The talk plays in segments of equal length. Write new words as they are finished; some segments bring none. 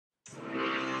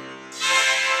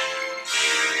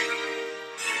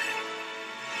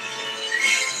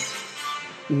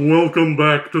Welcome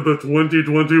back to the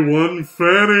 2021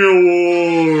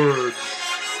 FANNIE Awards!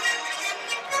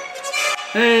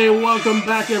 Hey, welcome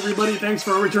back everybody. Thanks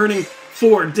for returning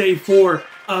for day 4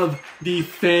 of the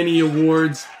FANNIE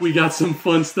Awards. We got some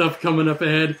fun stuff coming up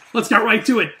ahead. Let's get right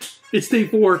to it. It's day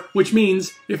 4, which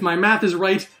means, if my math is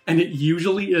right, and it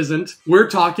usually isn't, we're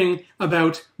talking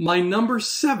about my number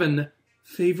 7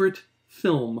 favorite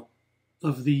film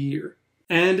of the year.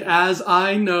 And as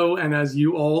I know, and as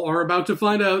you all are about to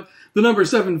find out, the number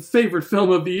 7 favorite film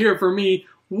of the year for me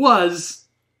was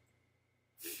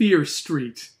Fear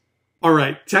Street.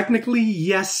 Alright, technically,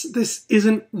 yes, this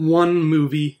isn't one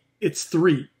movie, it's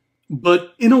 3.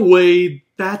 But in a way,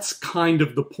 that's kind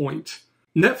of the point.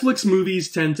 Netflix movies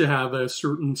tend to have a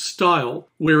certain style,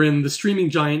 wherein the streaming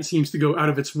giant seems to go out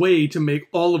of its way to make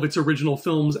all of its original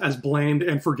films as bland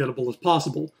and forgettable as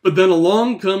possible. But then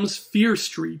along comes Fear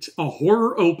Street, a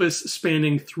horror opus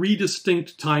spanning 3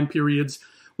 distinct time periods,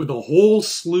 with a whole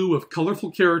slew of colorful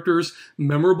characters,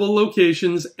 memorable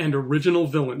locations, and original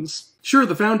villains. Sure,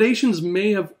 the foundations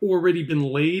may have already been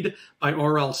laid by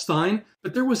R.L. Stine,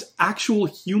 but there was actual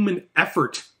human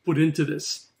effort put into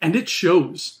this, and it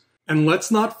shows. And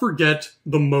let's not forget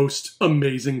the most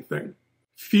amazing thing.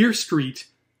 Fear Street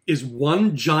is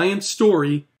one giant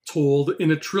story told in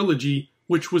a trilogy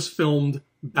which was filmed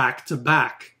back to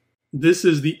back. This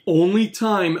is the only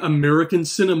time American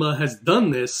cinema has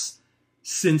done this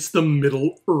since the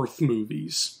Middle Earth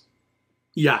movies.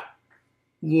 Yeah,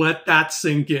 let that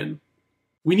sink in.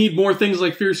 We need more things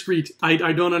like Fear Street.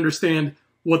 I don't understand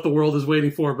what the world is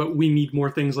waiting for, but we need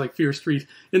more things like Fear Street.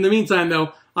 In the meantime,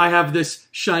 though, I have this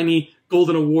shiny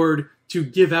golden award to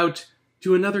give out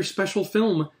to another special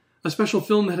film, a special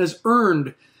film that has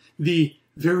earned the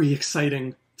very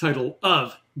exciting title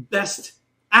of Best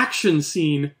Action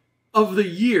Scene of the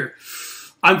Year.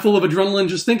 I'm full of adrenaline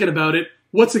just thinking about it.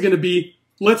 What's it going to be?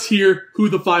 Let's hear who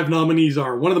the 5 nominees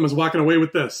are. One of them is walking away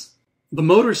with this. The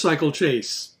motorcycle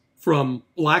chase from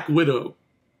Black Widow.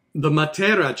 The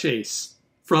Matera chase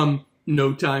from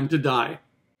No Time to Die.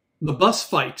 The bus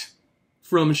fight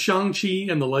from Shang-Chi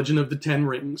and the Legend of the Ten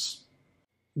Rings.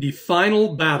 The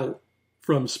final battle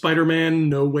from Spider-Man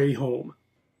No Way Home.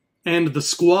 And the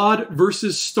squad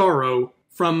versus Starro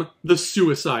from The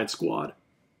Suicide Squad.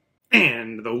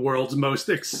 And the world's most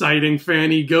exciting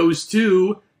Fanny goes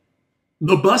to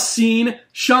the bus scene,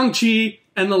 Shang-Chi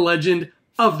and the Legend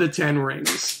of the Ten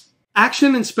Rings.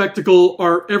 Action and spectacle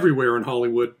are everywhere in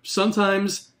Hollywood.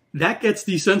 Sometimes that gets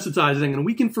desensitizing and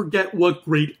we can forget what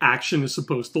great action is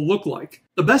supposed to look like.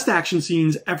 The best action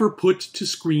scenes ever put to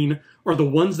screen are the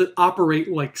ones that operate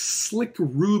like slick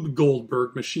Rube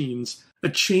Goldberg machines, a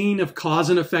chain of cause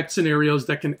and effect scenarios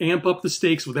that can amp up the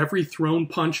stakes with every thrown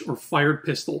punch or fired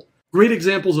pistol. Great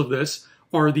examples of this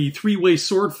are the 3-way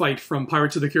sword fight from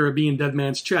Pirates of the Caribbean Dead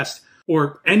Man's Chest,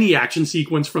 or any action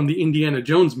sequence from the Indiana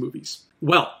Jones movies.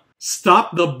 Well,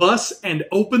 stop the bus and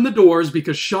open the doors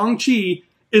because Shang-Chi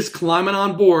is climbing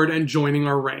on board and joining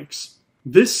our ranks.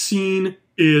 This scene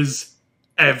is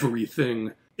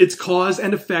everything. It's cause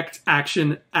and effect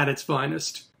action at its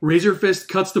finest. Razor Fist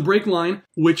cuts the brake line,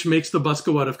 which makes the bus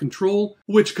go out of control,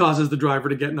 which causes the driver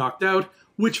to get knocked out,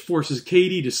 which forces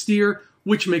Katie to steer,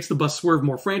 which makes the bus swerve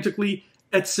more frantically,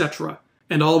 etc.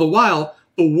 And all the while,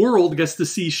 the world gets to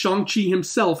see Shang-Chi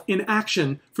himself in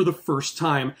action for the first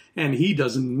time, and he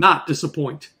does not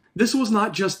disappoint. This was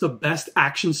not just the best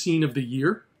action scene of the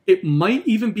year, it might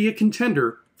even be a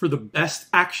contender for the best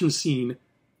action scene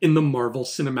in the Marvel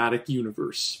Cinematic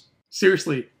Universe.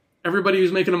 Seriously, everybody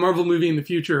who's making a Marvel movie in the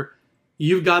future,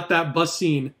 you've got that bus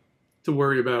scene to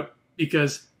worry about,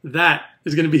 because that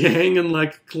is going to be hanging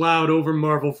like a cloud over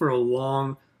Marvel for a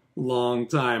long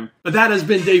time. But that has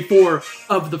been day 4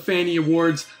 of the FANNIE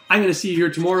Awards. I'm going to see you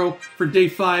here tomorrow for day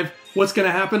 5. What's going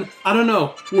to happen? I don't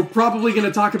know. We're probably going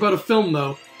to talk about a film,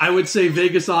 though. I would say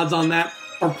Vegas odds on that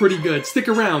are pretty good. Stick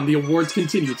around. The awards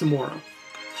continue tomorrow.